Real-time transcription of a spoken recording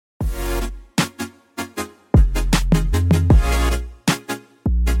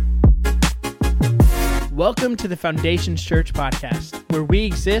Welcome to the Foundations Church podcast, where we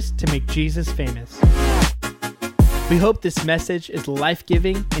exist to make Jesus famous. We hope this message is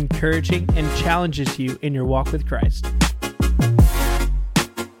life-giving, encouraging, and challenges you in your walk with Christ.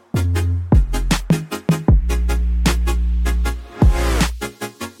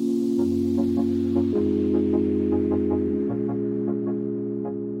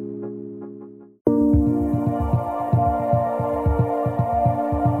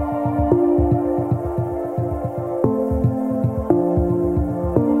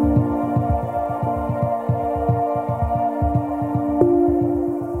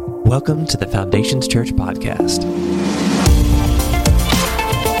 Welcome to the Foundations Church podcast.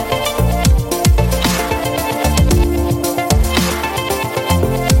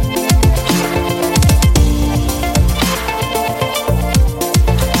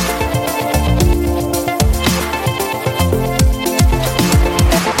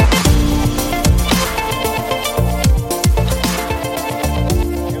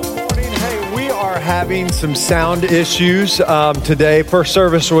 Some sound issues today. First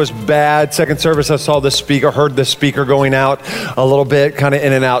service was bad. Second service, I saw the speaker, heard the speaker going out a little bit, kind of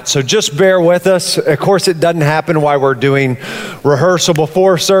in and out. So just bear with us. Of course, it doesn't happen while we're doing rehearsal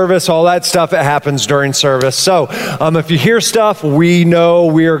before service, all that stuff. It happens during service. So if you hear stuff, we know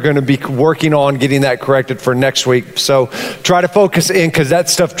we are going to be working on getting that corrected for next week. So try to focus in because that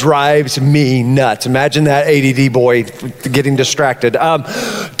stuff drives me nuts. Imagine that ADD boy getting distracted.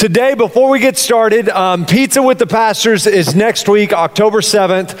 Today, before we get started, Pizza with the Pastors is next week, October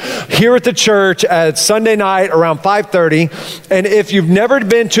 7th, here at the church at Sunday night around 5:30. And if you've never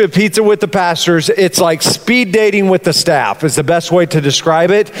been to a Pizza with the Pastors, it's like speed dating with the staff is the best way to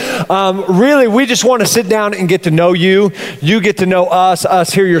describe it. Really, we just want to sit down and get to know you. You get to know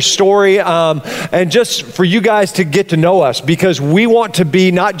us hear your story, and just for you guys to get to know us because we want to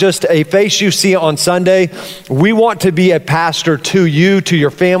be not just a face you see on Sunday. We want to be a pastor to you, to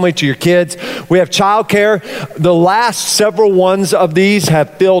your family, to your kids. We have childcare. The last several ones of these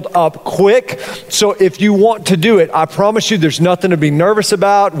have filled up quick. So if you want to do it, I promise you there's nothing to be nervous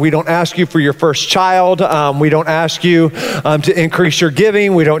about. We don't ask you for your first child. We don't ask you to increase your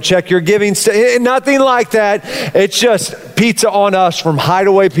giving. We don't check your giving. Nothing like that. It's just pizza on us from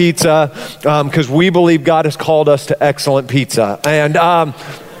Hideaway Pizza because we believe God has called us to excellent pizza. And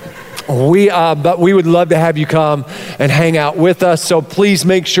but we would love to have you come and hang out with us. So please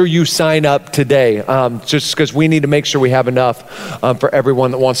make sure you sign up today, just because we need to make sure we have enough for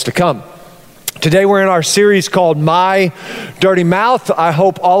everyone that wants to come. Today we're in our series called My Dirty Mouth. I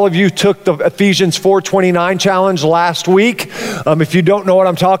hope all of you took the Ephesians 4:29 challenge last week. If you don't know what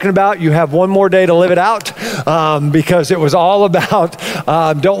I'm talking about, you have one more day to live it out because it was all about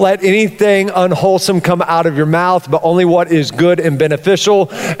don't let anything unwholesome come out of your mouth, but only what is good and beneficial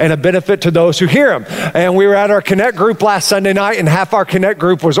and a benefit to those who hear them. And we were at our Connect group last Sunday night and half our Connect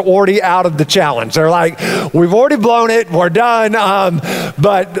group was already out of the challenge. They're like, we've already blown it, we're done.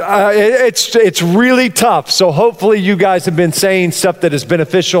 But it's really tough. So hopefully you guys have been saying stuff that is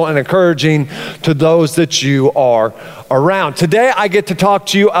beneficial and encouraging to those that you are around. Today I get to talk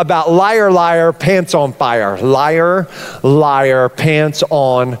to you about liar, liar, pants on fire. Liar, liar, pants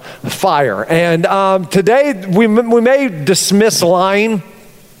on fire. And today we may dismiss lying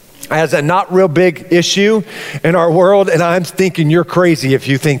as a not real big issue in our world, and I'm thinking you're crazy if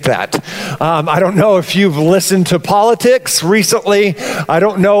you think that. I don't know if you've listened to politics recently. I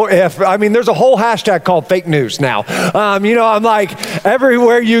don't know there's a whole hashtag called fake news now. I'm like,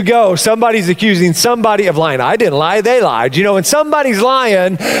 everywhere you go, somebody's accusing somebody of lying. I didn't lie, they lied. And somebody's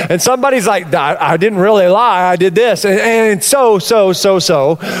lying, and somebody's like, I didn't really lie, I did this. And so,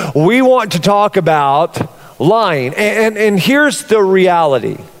 we want to talk about lying. And here's the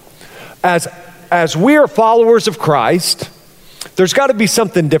reality. As we are followers of Christ, there's got to be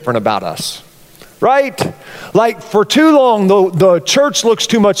something different about us, right? Like for too long, the church looks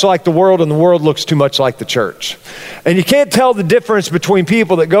too much like the world and the world looks too much like the church. And you can't tell the difference between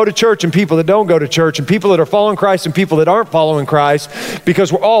people that go to church and people that don't go to church and people that are following Christ and people that aren't following Christ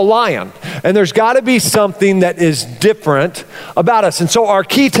because we're all lying. And there's got to be something that is different about us. And so our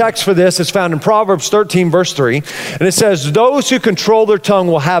key text for this is found in Proverbs 13, verse 3. And it says, those who control their tongue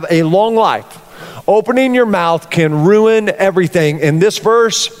will have a long life. Opening your mouth can ruin everything. And this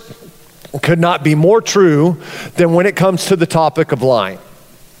verse could not be more true than when it comes to the topic of lying.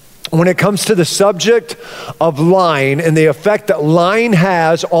 When it comes to the subject of lying and the effect that lying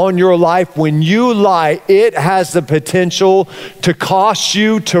has on your life, when you lie, it has the potential to cost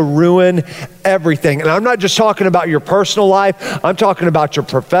you, to ruin everything. And I'm not just talking about your personal life. I'm talking about your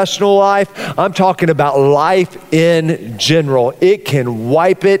professional life. I'm talking about life in general. It can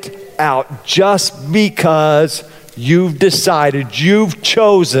wipe it out just because you've decided, you've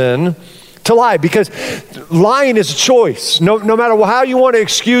chosen to lie, because lying is a choice. No matter how you want to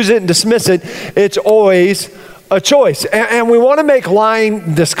excuse it and dismiss it, it's always a choice. And we want to make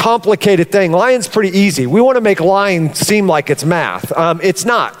lying this complicated thing. Lying's pretty easy. We want to make lying seem like it's math. It's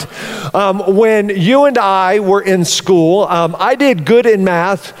not. When you and I were in school, I did good in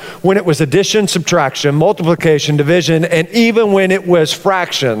math when it was addition, subtraction, multiplication, division, and even when it was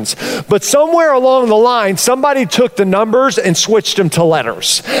fractions. But somewhere along the line, somebody took the numbers and switched them to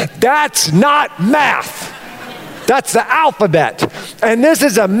letters. That's not math. That's the alphabet. And this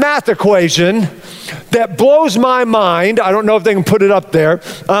is a math equation that blows my mind. I don't know if they can put it up there.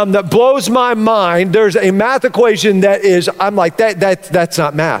 That blows my mind. There's a math equation that is, I'm like, that's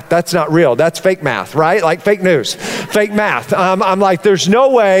not math. That's not real. That's fake math, right? Like fake news, fake math. I'm like, there's no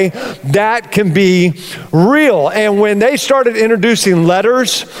way that can be real. And when they started introducing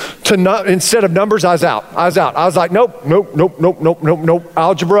letters to instead of numbers, I was out. I was like, nope.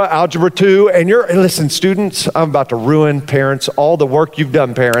 Algebra 2. And listen, students, I'm about to ruin parents. All the work you've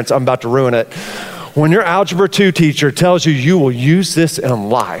done, parents, I'm about to ruin it. When your Algebra 2 teacher tells you you will use this in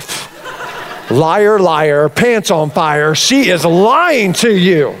life, liar, liar, pants on fire, she is lying to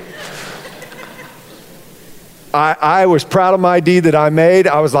you. I was proud of my D that I made.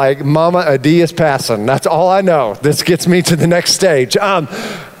 I was like, Mama, a D is passing. That's all I know. This gets me to the next stage. And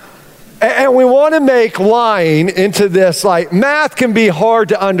we want to make lying into this, like, math can be hard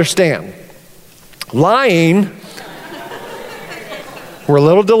to understand. Lying, we're a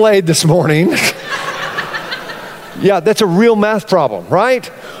little delayed this morning. Yeah, that's a real math problem, right?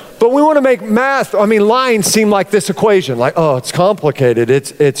 But we want to make lying seem like this equation, like, oh, it's complicated.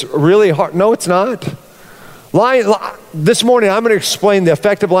 It's really hard. No, it's not. Lying. This morning, I'm going to explain the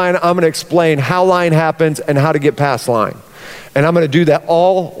effect of lying. I'm going to explain how lying happens and how to get past lying. And I'm going to do that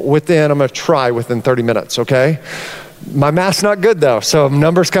I'm going to try within 30 minutes, okay? My math's not good, though, so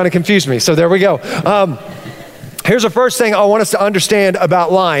numbers kind of confuse me. So there we go. Here's the first thing I want us to understand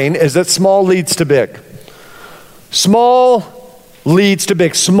about lying is that small leads to big. Small leads to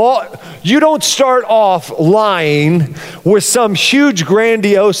big. You don't start off lying with some huge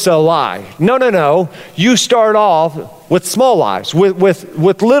grandiose lie. No. You start off with small lies,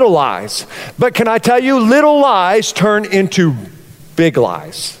 with little lies. But can I tell you, little lies turn into big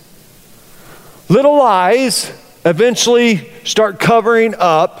lies. Little lies eventually start covering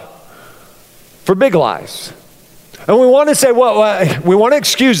up for big lies. And we want to say, we want to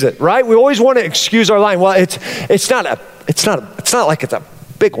excuse it, right? We always want to excuse our lying. Well, it's not like it's a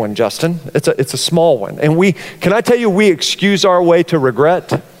big one, Justin. It's a small one. And can I tell you, we excuse our way to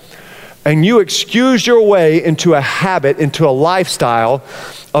regret. And you excuse your way into a habit, into a lifestyle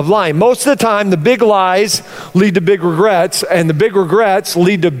of lying. Most of the time, the big lies lead to big regrets, and the big regrets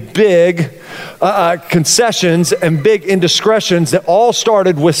lead to big concessions and big indiscretions that all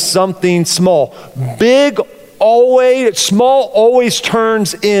started with something small. Small always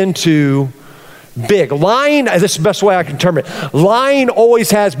turns into big. Lying, this is the best way I can term it. Lying always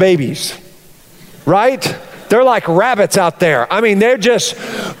has babies, right? They're like rabbits out there. I mean, they're just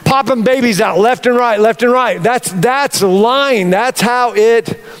popping babies out left and right. That's lying. That's how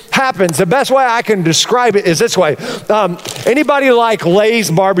it happens. The best way I can describe it is this way. Anybody like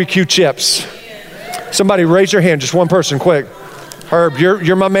Lay's barbecue chips? Somebody raise your hand, just one person, quick. Herb,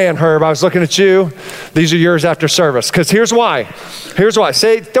 you're my man, Herb. I was looking at you. These are yours after service. Because here's why.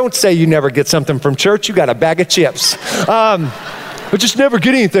 Don't say you never get something from church. You got a bag of chips. I just never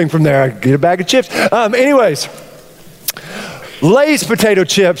get anything from there. I get a bag of chips. Anyways, Lay's potato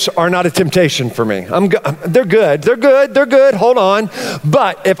chips are not a temptation for me. They're good. Hold on.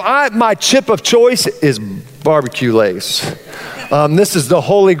 But if my chip of choice is barbecue Lay's. This is the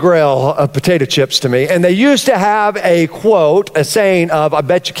holy grail of potato chips to me. And they used to have a quote, a saying of, I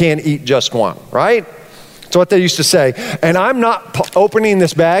bet you can't eat just one, right? That's what they used to say. And I'm not opening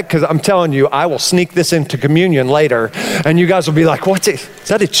this bag because I'm telling you, I will sneak this into communion later. And you guys will be like, what's it? Is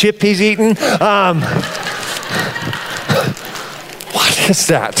that a chip he's eating? What is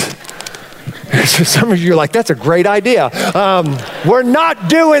that? So some of you are like, that's a great idea. We're not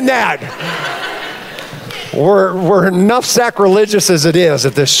doing that. We're enough sacrilegious as it is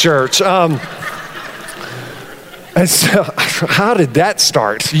at this church. And so, how did that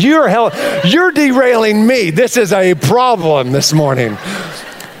start? You're derailing me. This is a problem this morning.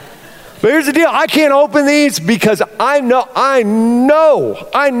 But here's the deal. I can't open these because I know I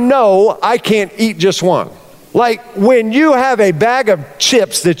can't eat just one. Like when you have a bag of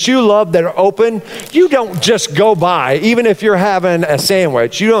chips that you love that are open, you don't just go by, even if you're having a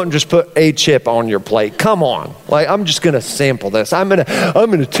sandwich, you don't just put a chip on your plate. Come on. Like, I'm just going to sample this. I'm going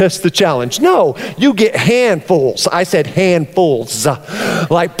to test the challenge. No, you get handfuls. I said handfuls,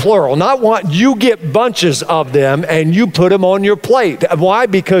 like plural, not one. You get bunches of them and you put them on your plate. Why?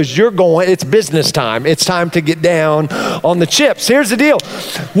 Because it's business time. It's time to get down on the chips. Here's the deal.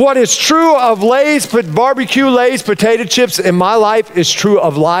 What is true of Lay's barbecue Lay's potato chips in my life is true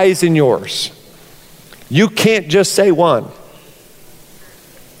of lies in yours. You can't just say one.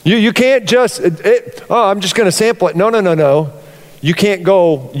 You can't just, I'm just going to sample it. No. You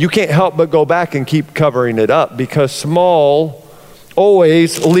can't help but go back and keep covering it up, because small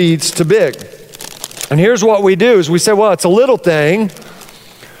always leads to big. And here's what we do is we say, well, it's a little thing.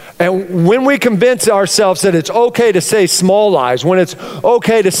 And when we convince ourselves that it's okay to say small lies, when it's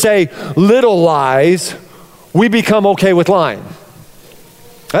okay to say little lies, we become okay with lying.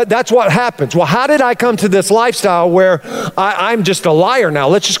 That's what happens. Well, how did I come to this lifestyle where I'm just a liar now?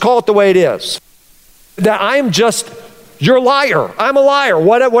 Let's just call it the way it is. That you're a liar. I'm a liar,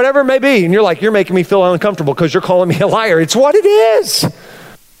 whatever it may be. And you're like, you're making me feel uncomfortable because you're calling me a liar. It's what it is.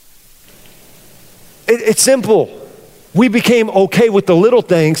 It's simple. We became okay with the little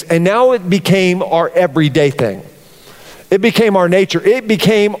things, and now it became our everyday thing. It became our nature. It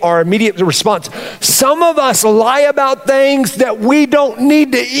became our immediate response. Some of us lie about things that we don't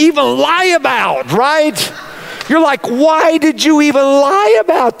need to even lie about, right? You're like, why did you even lie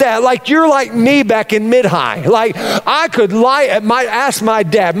about that? Like, you're like me back in mid-high. Like, I could lie, ask my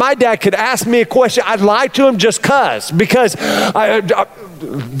dad. My dad could ask me a question. I'd lie to him just because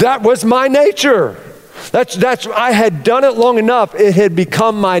that was my nature. I had done it long enough. It had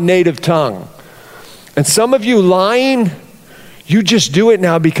become my native tongue. And some of you lying, you just do it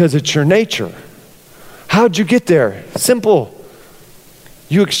now because it's your nature. How'd you get there? Simple.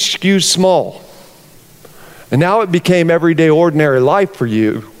 You excuse small. And now it became everyday, ordinary life for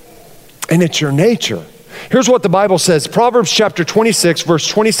you. And it's your nature. Here's what the Bible says. Proverbs chapter 26, verse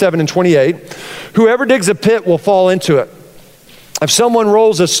 27 and 28. Whoever digs a pit will fall into it. If someone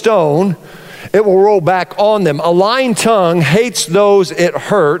rolls a stone, it will roll back on them. A lying tongue hates those it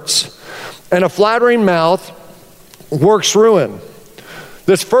hurts, and a flattering mouth works ruin.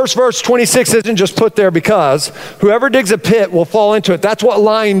 This first verse 26 isn't just put there because whoever digs a pit will fall into it. That's what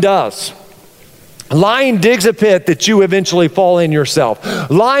lying does. Lying digs a pit that you eventually fall in yourself.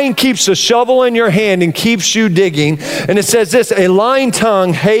 Lying keeps a shovel in your hand and keeps you digging. And it says this, a lying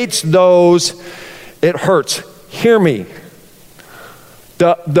tongue hates those it hurts. Hear me.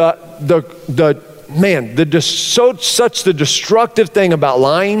 Such the destructive thing about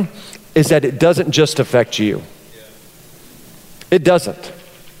lying is that it doesn't just affect you. It doesn't.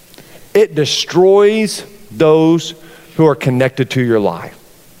 It destroys those who are connected to your lie.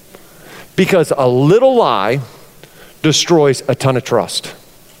 Because a little lie destroys a ton of trust.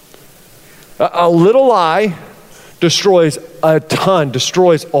 A little lie destroys a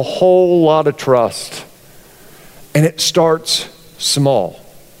whole lot of trust. And it starts small.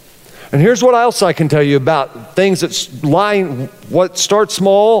 And here's what else I can tell you about things that's lying. What starts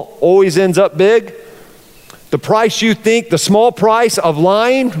small always ends up big. The price you think, the small price of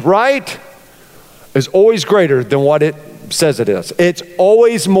lying, right, is always greater than what it says it is. It's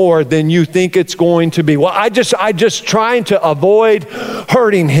always more than you think it's going to be. Well, I just trying to avoid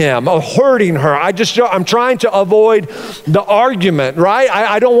hurting him or hurting her. I'm trying to avoid the argument, right?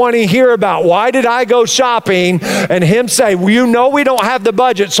 I don't want to hear about why did I go shopping and him say, well, you know we don't have the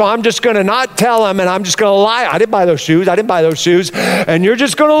budget, so I'm just going to not tell him and I'm just going to lie. I didn't buy those shoes. And you're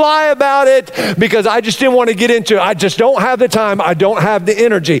just going to lie about it because I just didn't want to get into it. I just don't have the time. I don't have the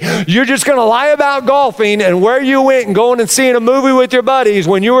energy. You're just going to lie about golfing and where you went and going and seeing a movie with your buddies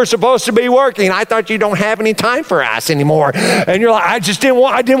when you were supposed to be working. I thought you don't have any time for us anymore. And you're like, I didn't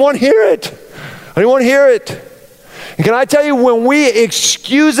want to hear it. I didn't want to hear it. And can I tell you, when we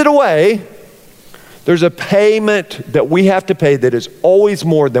excuse it away, there's a payment that we have to pay that is always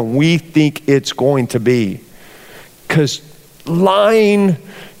more than we think it's going to be. Because lying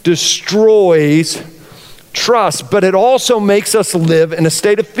destroys trust, but it also makes us live in a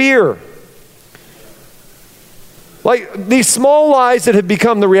state of fear. Like these small lies that have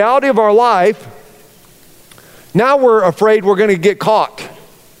become the reality of our life, now we're afraid we're going to get caught.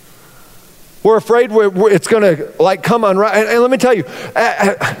 We're afraid it's going to like come on. And let me tell you,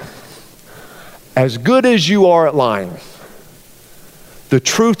 as good as you are at lying, the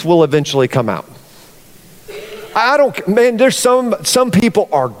truth will eventually come out. There's some people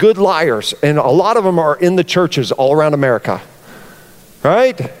are good liars, and a lot of them are in the churches all around America,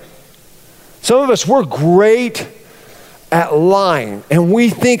 right? Some of us, we're great at lying, and we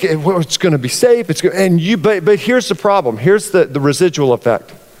think it's going to be safe. But here's the problem. Here's the residual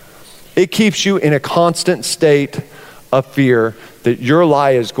effect. It keeps you in a constant state of fear that your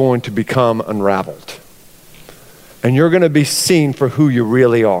lie is going to become unraveled, and you're going to be seen for who you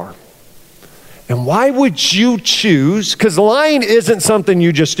really are. And why would you choose? Because lying isn't something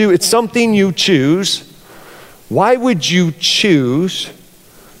you just do; it's something you choose. Why would you choose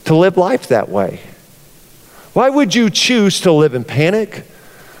to live life that way? Why would you choose to live in panic,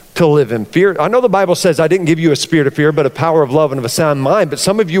 to live in fear? I know the Bible says, I didn't give you a spirit of fear, but a power of love and of a sound mind. But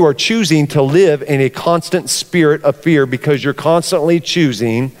some of you are choosing to live in a constant spirit of fear because you're constantly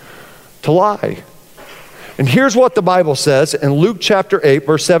choosing to lie. And here's what the Bible says in Luke chapter 8,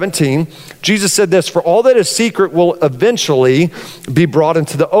 verse 17. Jesus said this, for all that is secret will eventually be brought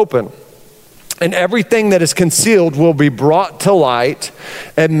into the open. And everything that is concealed will be brought to light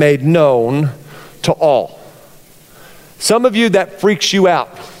and made known to all. Some of you, that freaks you out,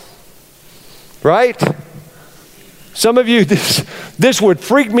 right? Some of you, this would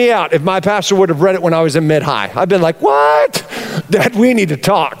freak me out if my pastor would have read it when I was in mid-high. I've been like, what? Dad, we need to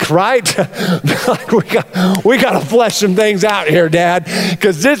talk, right? Like we got to flesh some things out here, Dad,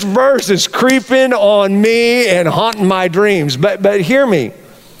 because this verse is creeping on me and haunting my dreams. But hear me.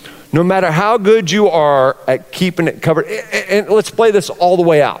 No matter how good you are at keeping it covered, and let's play this all the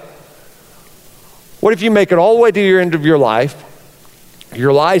way out. What if you make it all the way to your end of your life,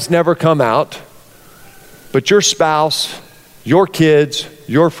 your lies never come out, but your spouse, your kids,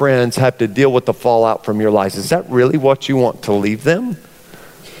 your friends have to deal with the fallout from your lies? Is that really what you want to leave them?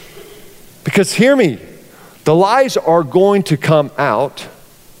 Because hear me, the lies are going to come out.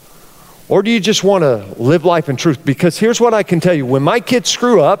 Or do you just want to live life in truth? Because here's what I can tell you. When my kids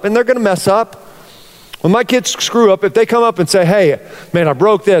screw up, and they're going to mess up, when my kids screw up, if they come up and say, hey, man, I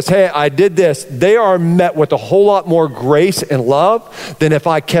broke this, hey, I did this, they are met with a whole lot more grace and love than if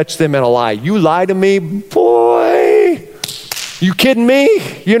I catch them in a lie. You lie to me, boy, you kidding me?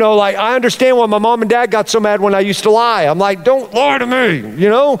 You know, like, I understand why my mom and dad got so mad when I used to lie. I'm like, don't lie to me, you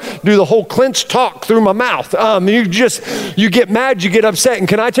know? Do the whole clenched talk through my mouth. You get mad, you get upset. And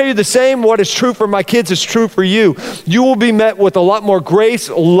can I tell you the same? What is true for my kids is true for you. You will be met with a lot more grace,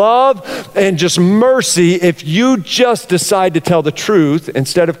 love, and just mercy if you just decide to tell the truth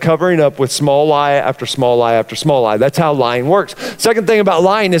instead of covering up with small lie after small lie after small lie. That's how lying works. Second thing about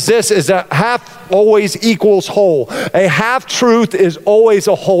lying is this, is that half always equals whole. A half truth is always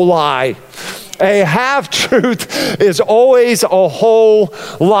a whole lie. A half-truth is always a whole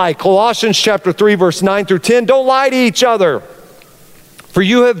lie. Colossians chapter 3, verse 9 through 10, don't lie to each other. For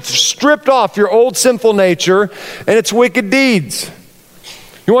you have stripped off your old sinful nature and its wicked deeds.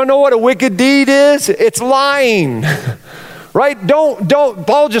 You want to know what a wicked deed is? It's lying. Right? Don't,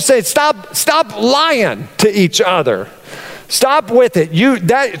 Paul just said, stop lying to each other. Stop with it.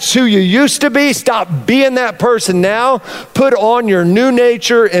 That's who you used to be. Stop being that person now. Put on your new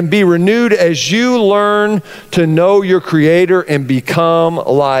nature and be renewed as you learn to know your Creator and become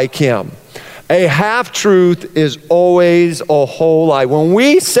like Him. A half-truth is always a whole lie. When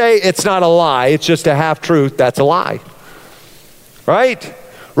we say it's not a lie, it's just a half-truth, that's a lie. Right?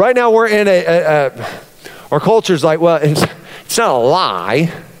 Right now we're in our culture's like, well, it's not a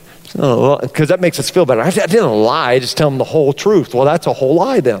lie. Because that makes us feel better. I didn't lie, I just tell them the whole truth. Well, that's a whole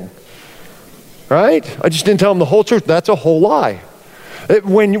lie then. Right? I just didn't tell them the whole truth. That's a whole lie.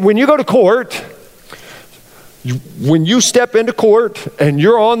 When you go to court, when you step into court and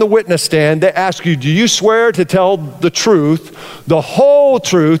you're on the witness stand, they ask you, do you swear to tell the truth, the whole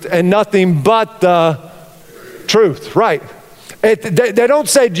truth, and nothing but the truth? Right. They don't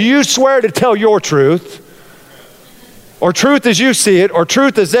say, do you swear to tell your truth? Or truth as you see it, or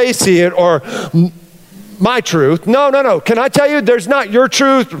truth as they see it, or my truth. No. Can I tell you, there's not your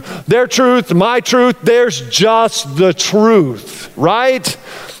truth, their truth, my truth. There's just the truth, right?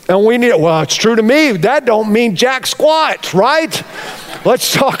 And we need, well, it's true to me. That don't mean jack squat, right?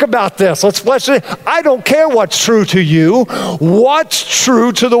 Let's talk about this. Let's flesh it. I don't care what's true to you. What's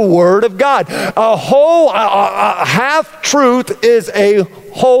true to the Word of God? A half truth is a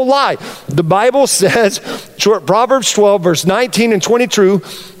whole lie. The Bible says, Proverbs 12, verse 19 and 22,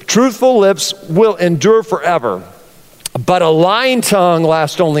 truthful lips will endure forever, but a lying tongue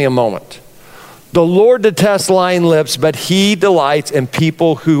lasts only a moment. The Lord detests lying lips, but He delights in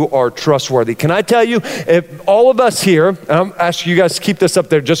people who are trustworthy. Can I tell you, if all of us here, and I'm asking you guys to keep this up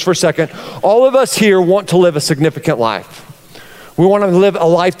there just for a second, all of us here want to live a significant life. We want to live a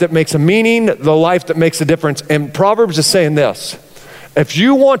life that makes a meaning, the life that makes a difference. And Proverbs is saying this, if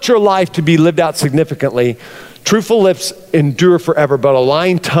you want your life to be lived out significantly, Truthful lips endure forever, but a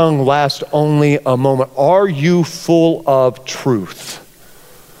lying tongue lasts only a moment. Are you full of truth?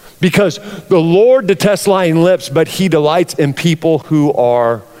 Because the Lord detests lying lips, but he delights in people who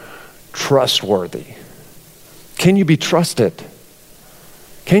are trustworthy. Can you be trusted?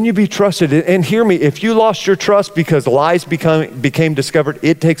 Can you be trusted? And hear me, if you lost your trust because lies became discovered,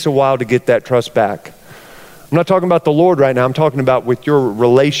 it takes a while to get that trust back. I'm not talking about the Lord right now. I'm talking about with your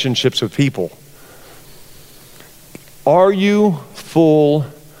relationships with people. Are you full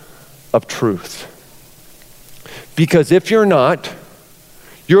of truth? Because if you're not,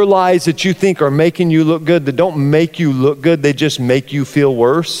 your lies that you think are making you look good, that don't make you look good, they just make you feel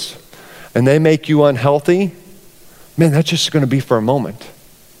worse, and they make you unhealthy, man, that's just going to be for a moment.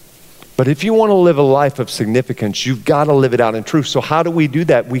 But if you want to live a life of significance, you've got to live it out in truth. So how do we do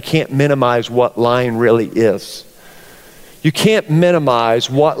that? We can't minimize what lying really is. You can't minimize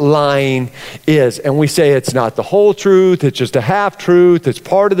what lying is. And we say it's not the whole truth, it's just a half truth, it's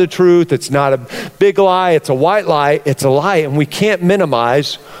part of the truth, it's not a big lie, it's a white lie, it's a lie. And we can't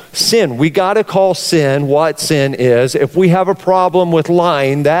minimize sin. We got to call sin what sin is. If we have a problem with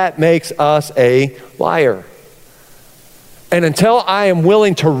lying, that makes us a liar. And until I am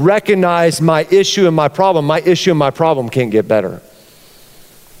willing to recognize my issue and my problem can't get better.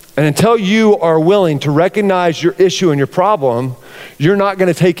 And until you are willing to recognize your issue and your problem, you're not going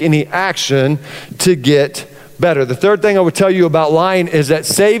to take any action to get better. The third thing I would tell you about lying is that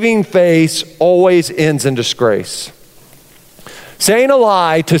saving face always ends in disgrace. Saying a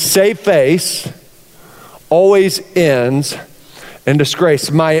lie to save face always ends in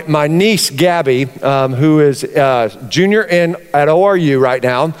disgrace. My niece, Gabby, who is junior at ORU right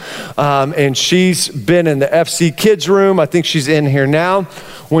now, and she's been in the FC Kids room. I think she's in here now.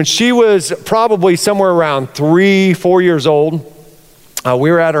 When she was probably somewhere around 3-4 years old,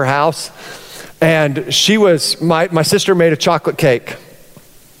 we were at her house, and my sister made a chocolate cake.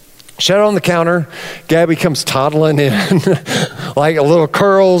 She had it on the counter. Gabby comes toddling in, like a little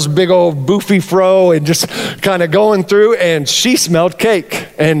curls, big old boofy fro, and just kind of going through, and she smelled cake.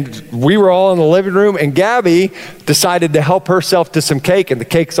 And we were all in the living room, and Gabby decided to help herself to some cake, and the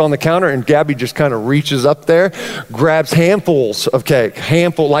cake's on the counter, and Gabby just kind of reaches up there, grabs handfuls of cake.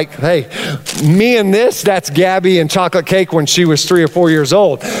 Like, hey, me and this, that's Gabby and chocolate cake when she was 3 or 4 years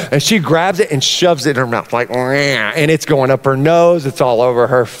old. And she grabs it and shoves it in her mouth, like, and it's going up her nose, it's all over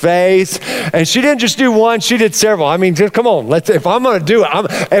her face. And she didn't just do one, she did several. I mean, just come on, if I'm going to do it,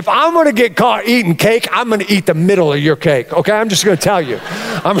 if I'm going to get caught eating cake, I'm going to eat the middle of your cake, okay? I'm just going to tell you.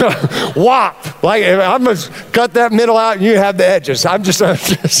 I'm going to whop. Like, I'm going to cut that middle out and you have the edges. I'm just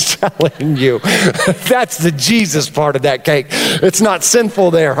telling you. That's the Jesus part of that cake. It's not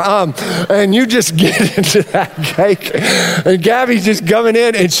sinful there. And you just get into that cake. And Gabby's just coming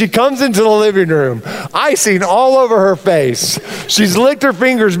in, and she comes into the living room, icing all over her face. She's licked her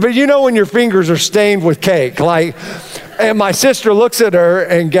fingers, but you know when your fingers are stained with cake, like, and my sister looks at her,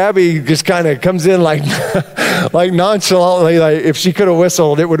 and Gabby just kind of comes in like nonchalantly, like if she could have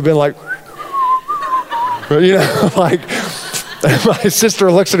whistled, it would have been like, you know, like, my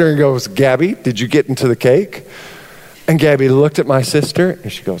sister looks at her and goes, "Gabby, did you get into the cake?" And Gabby looked at my sister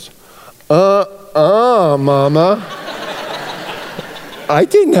and she goes, Mama, I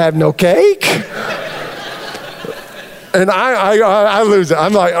didn't have no cake. And I lose it.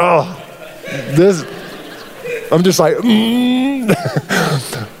 I'm like, I'm just like,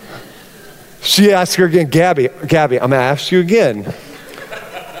 She asked her again, Gabby, I'm gonna ask you again.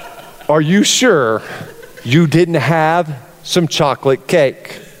 Are you sure you didn't have some chocolate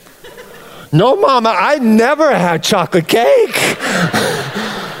cake? No, Mama, I never had chocolate cake.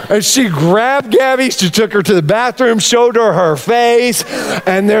 And she grabbed Gabby, she took her to the bathroom, showed her face,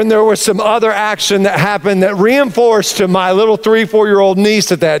 and then there was some other action that happened that reinforced to my little 3-4-year-old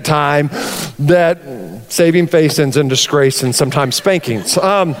niece at that time that saving face ends in disgrace and sometimes spankings.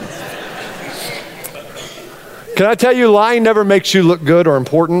 Can I tell you, lying never makes you look good or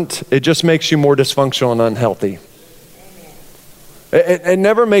important. It just makes you more dysfunctional and unhealthy. It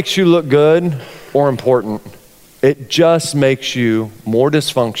never makes you look good or important. It just makes you more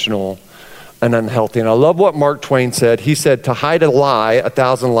dysfunctional and unhealthy. And I love what Mark Twain said. He said, to hide a lie,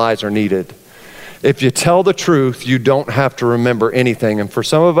 1,000 lies are needed. If you tell the truth, you don't have to remember anything. And for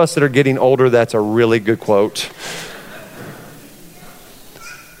some of us that are getting older, that's a really good quote.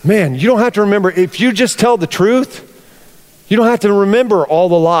 Man, you don't have to remember. If you just tell the truth, you don't have to remember all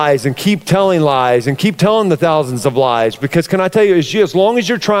the lies and keep telling lies and keep telling the thousands of lies. Because can I tell you, as long as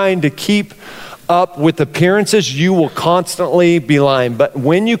you're trying to keep up with appearances, you will constantly be lying. But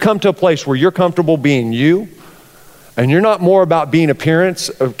when you come to a place where you're comfortable being you and you're not more about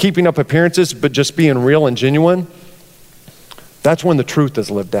keeping up appearances, but just being real and genuine, that's when the truth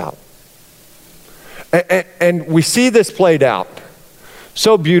is lived out. And we see this played out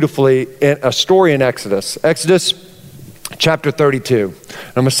so beautifully in a story in Exodus chapter 32. And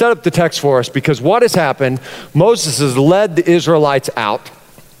I'm going to set up the text for us because what has happened, Moses has led the Israelites out.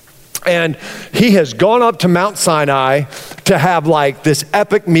 And he has gone up to Mount Sinai to have like this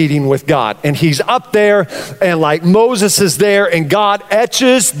epic meeting with God. And he's up there and like Moses is there and God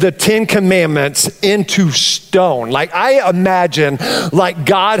etches the 10 Commandments into stone. Like I imagine like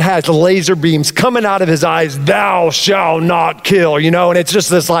God has laser beams coming out of his eyes, thou shalt not kill, and it's just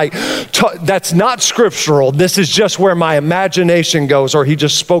this like, that's not scriptural. This is just where my imagination goes, or he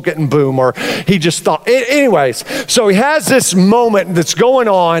just spoke it and boom, or he just thought. Anyways, so he has this moment that's going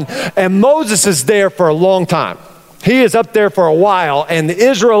on. And Moses is there for a long time. He is up there for a while, and the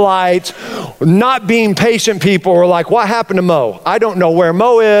Israelites, not being patient people, were like, what happened to Mo? I don't know where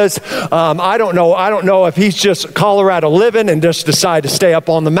Mo is. I don't know if he's just Colorado living and just decided to stay up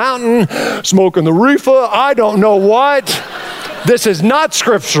on the mountain, smoking the reefer. I don't know what. This is not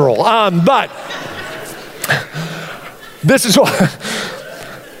scriptural, but this is what...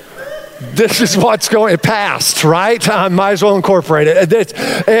 This is what's going, it passed, right? I might as well incorporate it.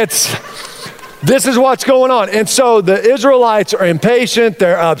 This is what's going on. And so the Israelites are impatient,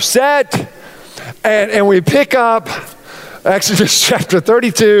 they're upset, and we pick up Exodus chapter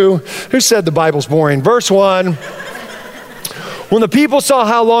 32. Who said the Bible's boring? Verse 1. When the people saw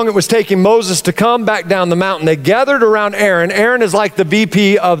how long it was taking Moses to come back down the mountain, they gathered around Aaron. Aaron is like the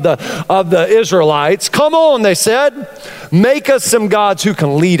VP of the Israelites. Come on, they said, make us some gods who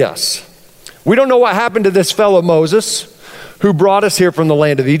can lead us. We don't know what happened to this fellow Moses who brought us here from the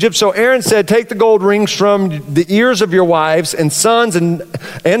land of Egypt. So Aaron said, take the gold rings from the ears of your wives and sons and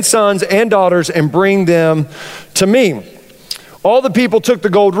daughters and bring them to me. All the people took the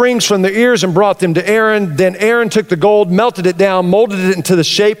gold rings from their ears and brought them to Aaron. Then Aaron took the gold, melted it down, molded it into the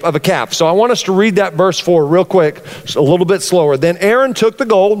shape of a calf. So I want us to read that verse 4 real quick, just a little bit slower. Then Aaron took the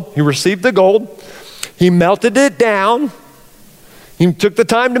gold, he received the gold, he melted it down, he took the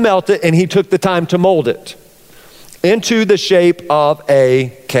time to melt it, and he took the time to mold it into the shape of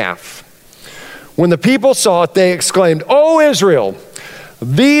a calf. When the people saw it, they exclaimed, "O Israel,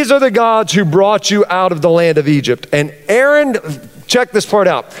 these are the gods who brought you out of the land of Egypt." And Aaron, check this part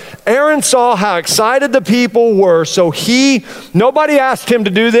out. Aaron saw how excited the people were, so nobody asked him to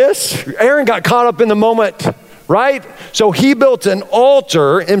do this. Aaron got caught up in the moment, right? So he built an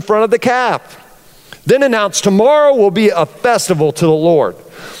altar in front of the calf. Then announced, tomorrow will be a festival to the Lord.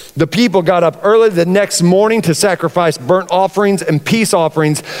 The people got up early the next morning to sacrifice burnt offerings and peace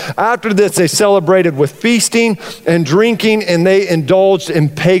offerings. After this, they celebrated with feasting and drinking, and they indulged in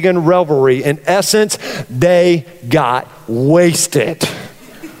pagan revelry. In essence, they got wasted.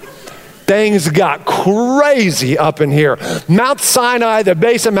 Things got crazy up in here. Mount Sinai, the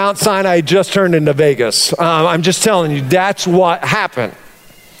base of Mount Sinai just turned into Vegas. I'm just telling you, that's what happened.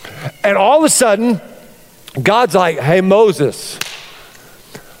 And all of a sudden, God's like, hey, Moses,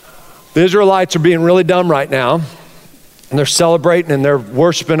 the Israelites are being really dumb right now, and they're celebrating and they're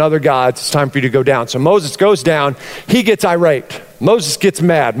worshiping other gods. It's time for you to go down. So Moses goes down. He gets irate. Moses gets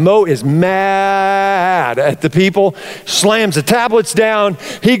mad. Mo is mad at the people, slams the tablets down.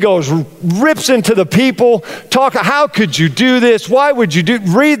 He goes, rips into the people. How could you do this? Why would you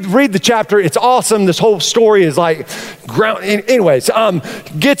read the chapter. It's awesome. This whole story is like anyways,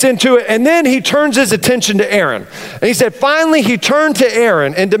 gets into it. And then he turns his attention to Aaron. And he said, finally, he turned to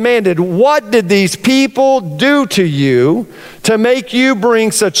Aaron and demanded, what did these people do to you to make you bring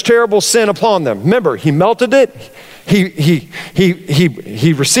such terrible sin upon them? Remember, he melted it.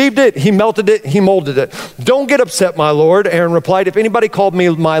 He received it, he melted it, he molded it. Don't get upset, my Lord. Aaron replied, if anybody called me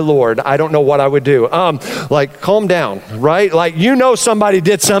my Lord, I don't know what I would do. Calm down, right? Like, somebody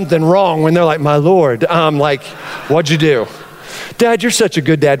did something wrong when they're like, my Lord. What'd you do? Dad, you're such a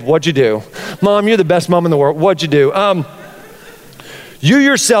good dad. What'd you do? Mom, you're the best mom in the world. What'd you do? You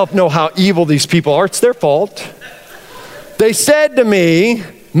yourself know how evil these people are. It's their fault. They said to me,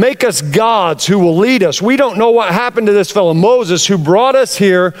 make us gods who will lead us. We don't know what happened to this fellow Moses who brought us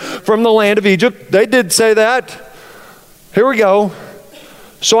here from the land of Egypt. They did say that. Here we go.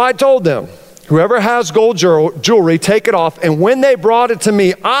 So I told them, whoever has gold jewelry, take it off. And when they brought it to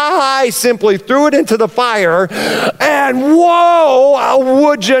me, I simply threw it into the fire. And whoa,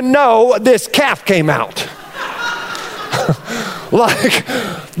 would you know, this calf came out.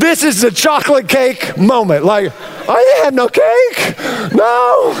 This is the chocolate cake moment. I didn't have no cake.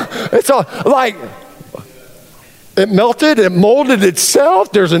 No. It's all It melted, it molded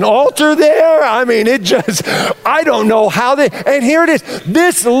itself. There's an altar there. I mean, I don't know how and here it is.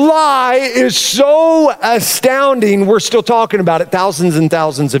 This lie is so astounding. We're still talking about it thousands and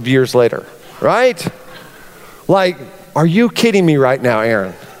thousands of years later, right? Like, are you kidding me right now,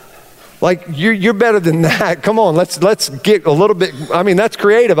 Aaron? Like, you're better than that. Come on, let's get a little bit, I mean, that's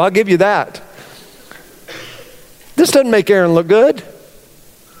creative. I'll give you that. This doesn't make Aaron look good,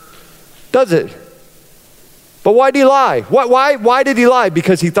 does it? But why did he lie? Why did he lie?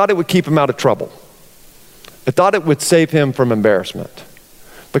 Because he thought it would keep him out of trouble. He thought it would save him from embarrassment.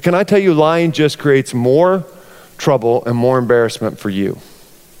 But can I tell you, lying just creates more trouble and more embarrassment for you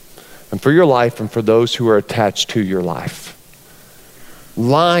and for your life and for those who are attached to your life.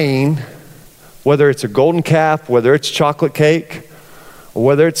 Lying, whether it's a golden calf, whether it's chocolate cake, or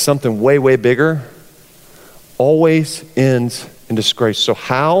whether it's something way, way bigger, always ends in disgrace. So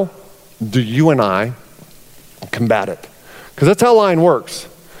how do you and I combat it? Because that's how lying works.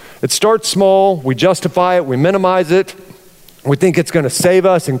 It starts small, we justify it, we minimize it, we think it's going to save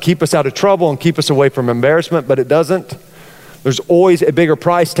us and keep us out of trouble and keep us away from embarrassment, but it doesn't. There's always a bigger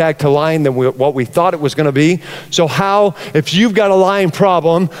price tag to lying than what we thought it was going to be. So how, if you've got a lying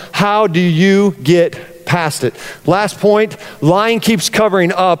problem, how do you get past it? Last point, lying keeps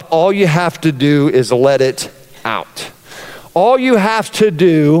covering up. All you have to do is let it out. All you have to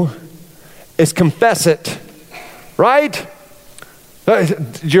do is confess it. Right?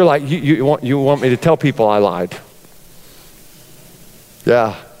 You're like, you want me to tell people I lied?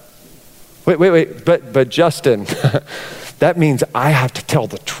 Yeah. Wait. But Justin, that means I have to tell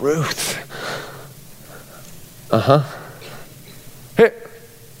the truth. Hey,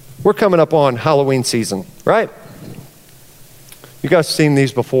 we're coming up on Halloween season, right? You guys seen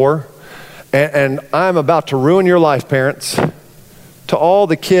these before? And I'm about to ruin your life, parents. To all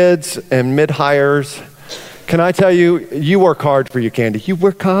the kids and mid-hires, can I tell you, you work hard for your candy. You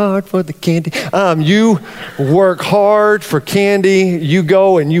work hard for the candy. You work hard for candy. You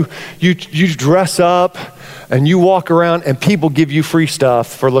go and you dress up and you walk around and people give you free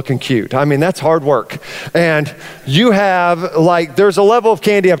stuff for looking cute. I mean, that's hard work. And you have, like, there's a level of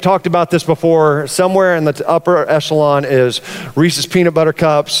candy, I've talked about this before, somewhere in the upper echelon is Reese's Peanut Butter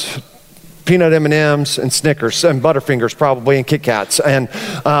Cups, peanut M&Ms, and Snickers, and Butterfingers probably, and Kit Kats, and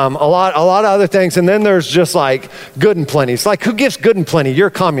a lot of other things. And then there's just like Good and Plenty. It's like, who gives Good and Plenty? You're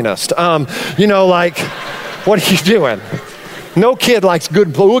a communist. Like, what are you doing? No kid likes Good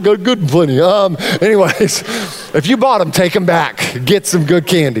and Plenty. We got Good and Plenty. Anyways, if you bought them, take them back. Get some good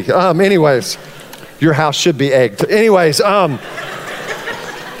candy. Anyways, your house should be egged. Anyways,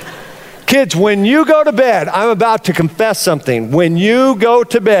 kids, when you go to bed, I'm about to confess something. When you go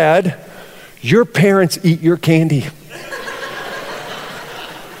to bed, your parents eat your candy.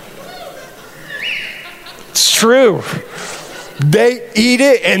 It's true. They eat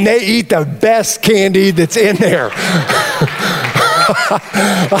it, and they eat the best candy that's in there.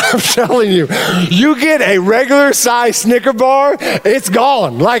 I'm telling you, you get a regular size Snicker bar, it's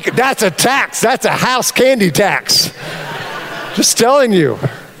gone. Like, that's a tax. That's a house candy tax. Just telling you.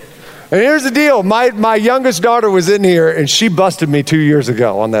 And here's the deal. My youngest daughter was in here, and she busted me 2 years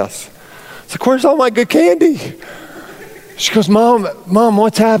ago on this. It's like, where's all my good candy? She goes, Mom,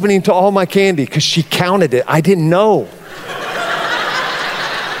 what's happening to all my candy? Because she counted it. I didn't know.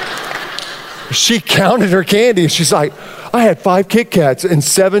 She counted her candy. She's like, I had 5 Kit Kats and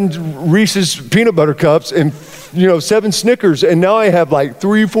 7 Reese's Peanut Butter Cups and 7 Snickers, and now I have like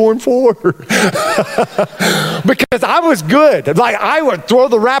 3, 4, and 4. Because I was good. Like, I would throw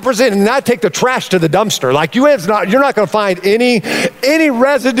the wrappers in and I'd take the trash to the dumpster. Like, you're not going to find any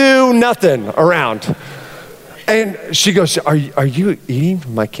residue, nothing around. And she goes, are you eating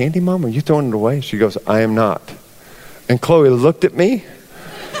my candy, Mom? Are you throwing it away? She goes, I am not. And Chloe looked at me.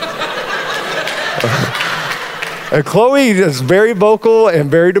 And Chloe is very vocal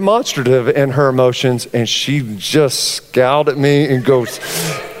and very demonstrative in her emotions, and she just scowled at me and goes,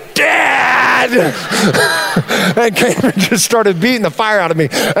 Dad! And came and just started beating the fire out of me.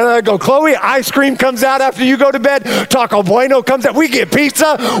 And I go, Chloe, ice cream comes out after you go to bed. Taco Bueno comes out. We get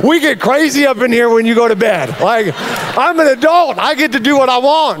pizza. We get crazy up in here when you go to bed. Like, I'm an adult. I get to do what I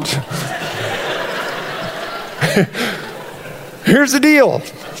want. Here's the deal.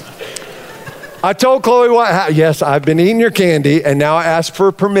 I told Chloe yes, I've been eating your candy, and now I ask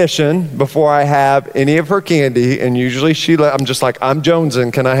for permission before I have any of her candy, and usually I'm just like, I'm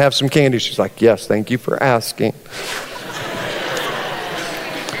jonesing, can I have some candy? She's like, yes, thank you for asking.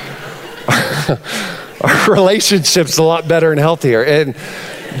 Our relationship's a lot better and healthier. And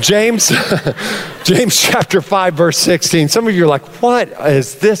James chapter 5, verse 16. Some of you are like, what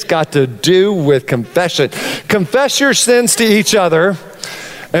has this got to do with confession? Confess your sins to each other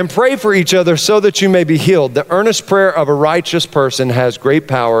and pray for each other so that you may be healed. The earnest prayer of a righteous person has great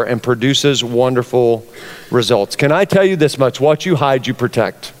power and produces wonderful results. Can I tell you this much? What you hide, you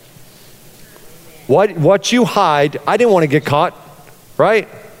protect. What you hide, I didn't want to get caught, right?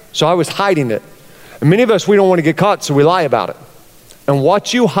 So I was hiding it. And many of us, we don't want to get caught, so we lie about it. And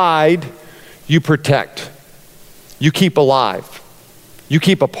what you hide, you protect. You keep alive. You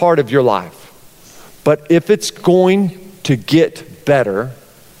keep a part of your life. But if it's going to get better,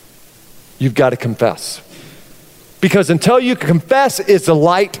 you've got to confess. Because until you confess, it's a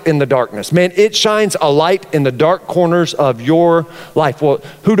light in the darkness. Man, it shines a light in the dark corners of your life. Well,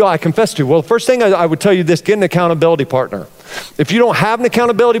 who do I confess to? Well, the first thing I would tell you this, get an accountability partner. If you don't have an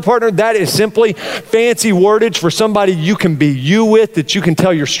accountability partner, that is simply fancy wordage for somebody you can be you with, that you can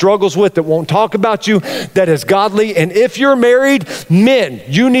tell your struggles with, that won't talk about you, that is godly. And if you're married, men,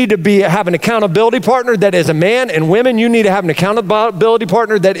 you need to have an accountability partner that is a man, and women, you need to have an accountability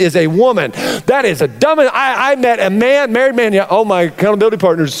partner that is a woman. That is a dumb, I met a man, married man, yeah, oh, my accountability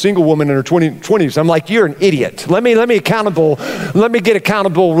partner is a single woman in her 20s. I'm like, you're an idiot. Let me get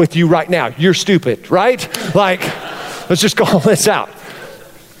accountable with you right now. You're stupid, right? Like, let's just call this out.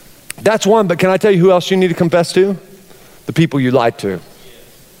 That's one, but can I tell you who else you need to confess to? The people you lied to.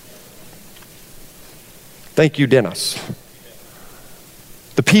 Thank you, Dennis.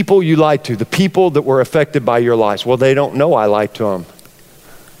 The people you lied to, the people that were affected by your lies. Well, they don't know I lied to them.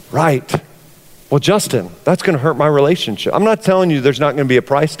 Right. Well, Justin, that's going to hurt my relationship. I'm not telling you there's not going to be a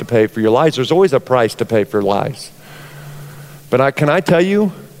price to pay for your lies. There's always a price to pay for lies. But can I tell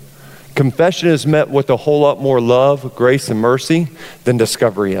you, confession is met with a whole lot more love, grace, and mercy than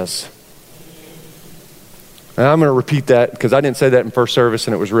discovery is. And I'm going to repeat that because I didn't say that in first service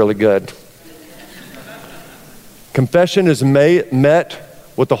and it was really good. Confession is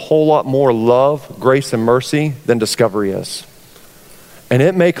met with a whole lot more love, grace, and mercy than discovery is. And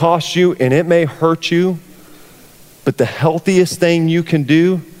it may cost you and it may hurt you, but the healthiest thing you can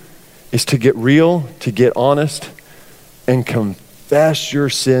do is to get real, to get honest, and confess your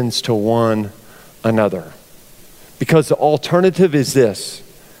sins to one another. Because the alternative is this,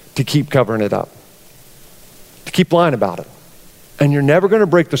 to keep covering it up, to keep lying about it. And you're never going to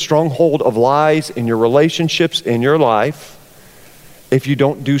break the stronghold of lies in your relationships, in your life, if you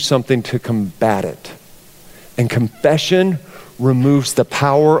don't do something to combat it. And confession removes the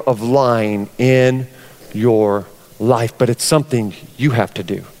power of lying in your life. But it's something you have to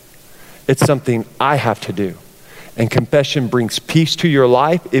do. It's something I have to do. And confession brings peace to your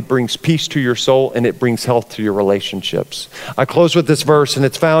life, it brings peace to your soul, and it brings health to your relationships. I close with this verse, and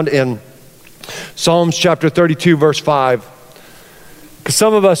it's found in Psalms chapter 32, verse 5. Because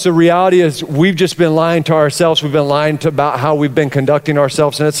some of us, the reality is we've just been lying to ourselves. We've been lying about how we've been conducting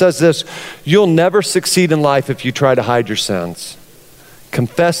ourselves. And it says this, you'll never succeed in life if you try to hide your sins.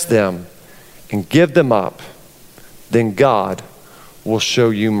 Confess them and give them up. Then God will show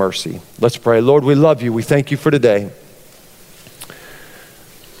you mercy. Let's pray. Lord, we love you. We thank you for today.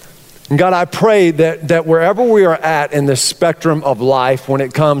 And God, I pray that wherever we are at in the spectrum of life when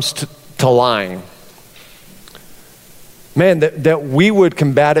it comes to lying, man, that we would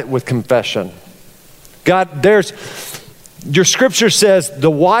combat it with confession. God, your scripture says,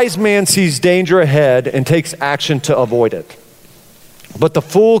 the wise man sees danger ahead and takes action to avoid it. But the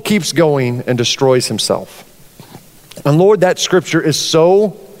fool keeps going and destroys himself. And Lord, that scripture is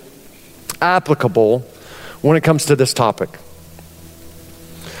so applicable when it comes to this topic.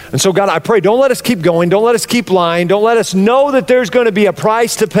 And so God, I pray, don't let us keep going. Don't let us keep lying. Don't let us know that there's going to be a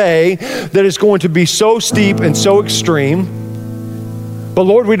price to pay that is going to be so steep and so extreme. But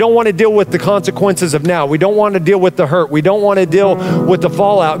Lord, we don't want to deal with the consequences of now. We don't want to deal with the hurt. We don't want to deal with the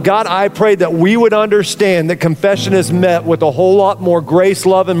fallout. God, I pray that we would understand that confession is met with a whole lot more grace,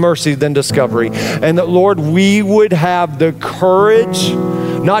 love, and mercy than discovery. And that, Lord, we would have the courage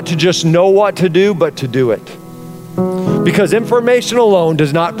not to just know what to do, but to do it. Because information alone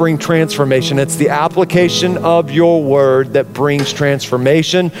does not bring transformation. It's the application of your word that brings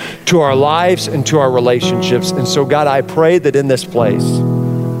transformation to our lives and to our relationships. And so, God, I pray that in this place,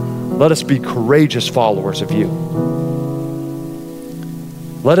 let us be courageous followers of you.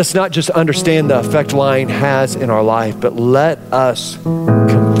 Let us not just understand the effect lying has in our life, but let us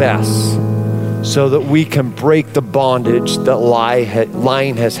confess so that we can break the bondage that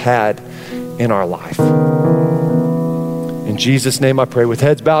lying has had in our life. In Jesus' name I pray. With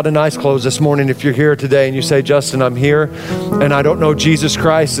heads bowed and eyes closed this morning, if you're here today and you say, Justin, I'm here and I don't know Jesus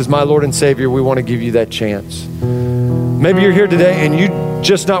Christ as my Lord and Savior, we want to give you that chance. Maybe you're here today and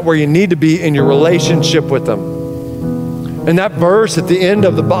just not where you need to be in your relationship with them. And that verse at the end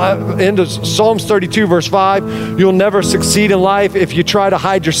of Psalms 32, verse 5, you'll never succeed in life if you try to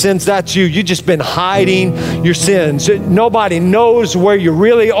hide your sins. That's you. You've just been hiding your sins. Nobody knows where you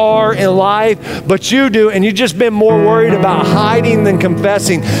really are in life, but you do, and you've just been more worried about hiding than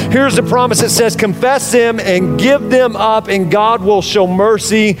confessing. Here's the promise. It says, confess them and give them up, and God will show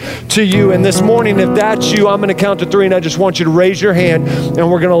mercy to you. And this morning, if that's you, I'm going to count to 3, and I just want you to raise your hand,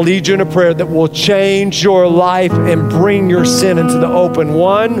 and we're going to lead you in a prayer that will change your life and bring your sin into the open.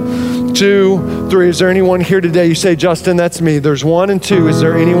 1, 2, 3. Is there anyone here today? You say, Justin, that's me. There's 1 and 2. Is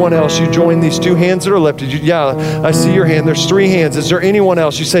there anyone else? You join these 2 hands that are lifted. Yeah, I see your hand. There's 3 hands. Is there anyone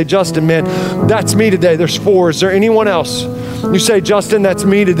else? You say, Justin, man, that's me today. There's 4. Is there anyone else? You say, Justin, that's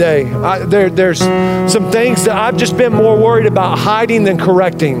me today. There's some things that I've just been more worried about hiding than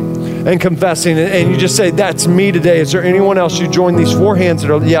correcting and confessing. And you just say, that's me today. Is there anyone else? You join these 4 hands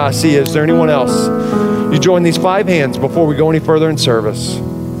that are, yeah, I see. Is there anyone else? You join these 5 hands before we go any further in service.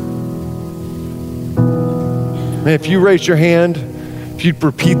 Man, if you raise your hand, if you'd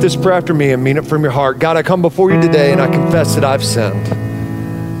repeat this prayer after me and mean it from your heart. God, I come before you today and I confess that I've sinned,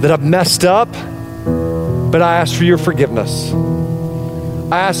 that I've messed up, but I ask for your forgiveness.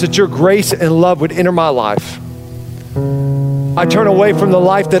 I ask that your grace and love would enter my life. I turn away from the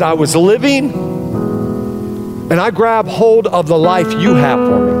life that I was living and I grab hold of the life you have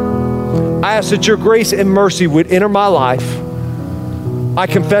for me. I ask that your grace and mercy would enter my life. I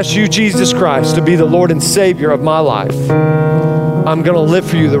confess you, Jesus Christ, to be the Lord and Savior of my life. I'm going to live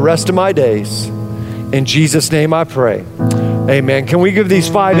for you the rest of my days. In Jesus' name I pray. Amen. Can we give these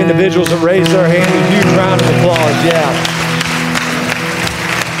 5 individuals that raised their hand a huge round of applause? Yeah.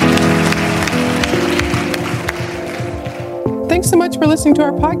 Thanks so much for listening to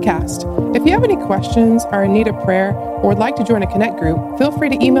our podcast. If you have any questions, are in need of prayer, or would like to join a Connect group, feel free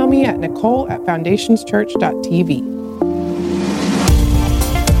to email me at nicole@foundationschurch.tv.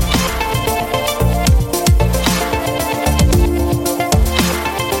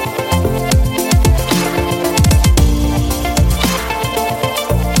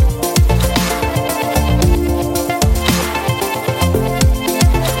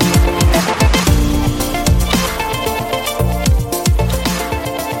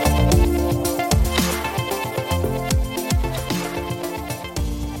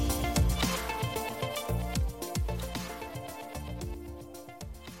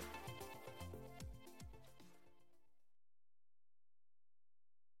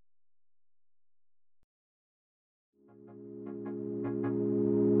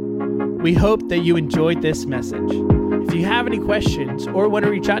 We hope that you enjoyed this message. If you have any questions or want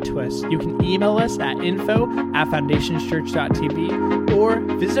to reach out to us, you can email us at info@foundationschurch.tv or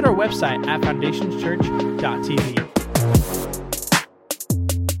visit our website at foundationschurch.tv.